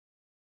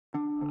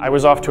I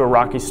was off to a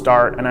rocky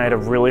start and I had a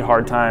really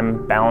hard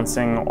time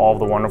balancing all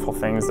the wonderful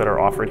things that are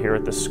offered here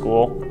at this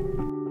school.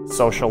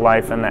 Social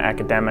life and the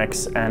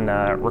academics and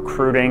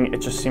recruiting, it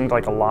just seemed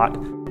like a lot.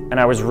 And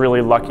I was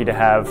really lucky to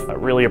have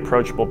really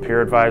approachable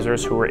peer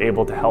advisors who were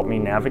able to help me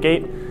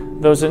navigate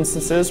those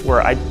instances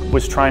where I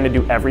was trying to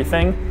do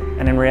everything,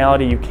 and in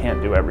reality you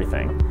can't do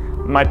everything.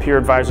 My peer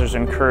advisors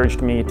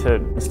encouraged me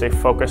to stay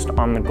focused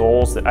on the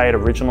goals that I had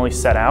originally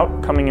set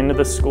out coming into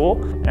this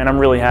school, and I'm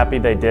really happy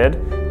they did.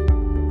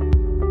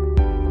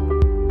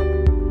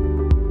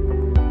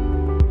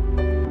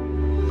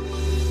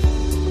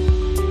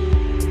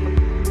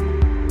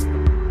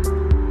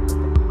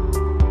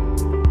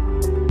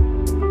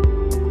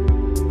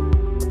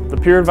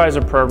 The Peer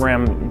Advisor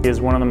program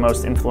is one of the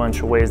most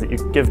influential ways that you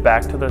give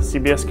back to the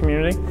CBS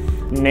community.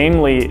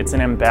 Namely, it's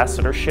an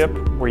ambassadorship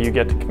where you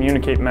get to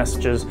communicate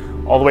messages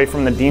all the way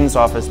from the dean's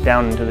office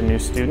down into the new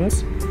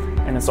students.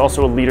 And it's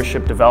also a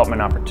leadership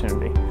development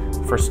opportunity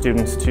for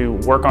students to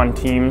work on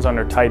teams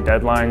under tight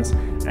deadlines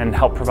and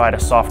help provide a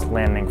soft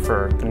landing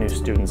for the new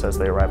students as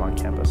they arrive on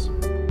campus.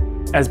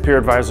 As peer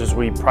advisors,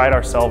 we pride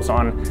ourselves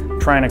on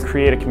trying to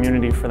create a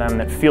community for them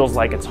that feels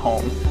like it's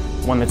home,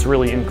 one that's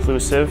really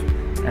inclusive,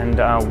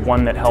 and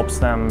one that helps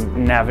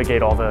them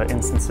navigate all the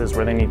instances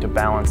where they need to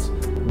balance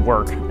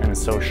work and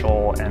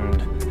social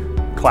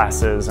and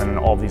classes and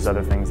all these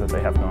other things that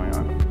they have going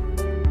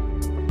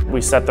on.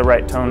 We set the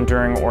right tone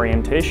during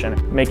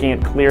orientation, making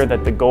it clear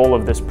that the goal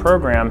of this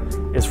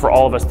program is for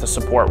all of us to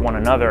support one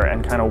another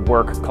and kind of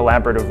work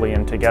collaboratively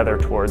and together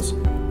towards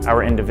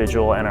our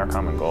individual and our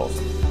common goals.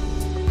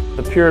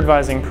 The peer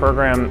advising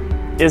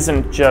program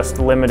isn't just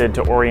limited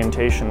to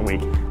orientation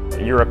week.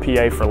 You're a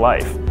PA for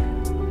life.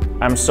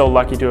 I'm so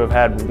lucky to have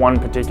had one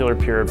particular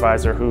peer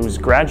advisor who's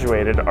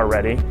graduated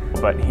already,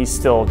 but he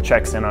still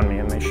checks in on me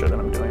and makes sure that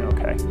I'm doing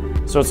okay.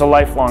 So it's a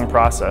lifelong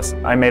process.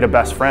 I made a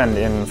best friend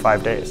in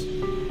 5 days.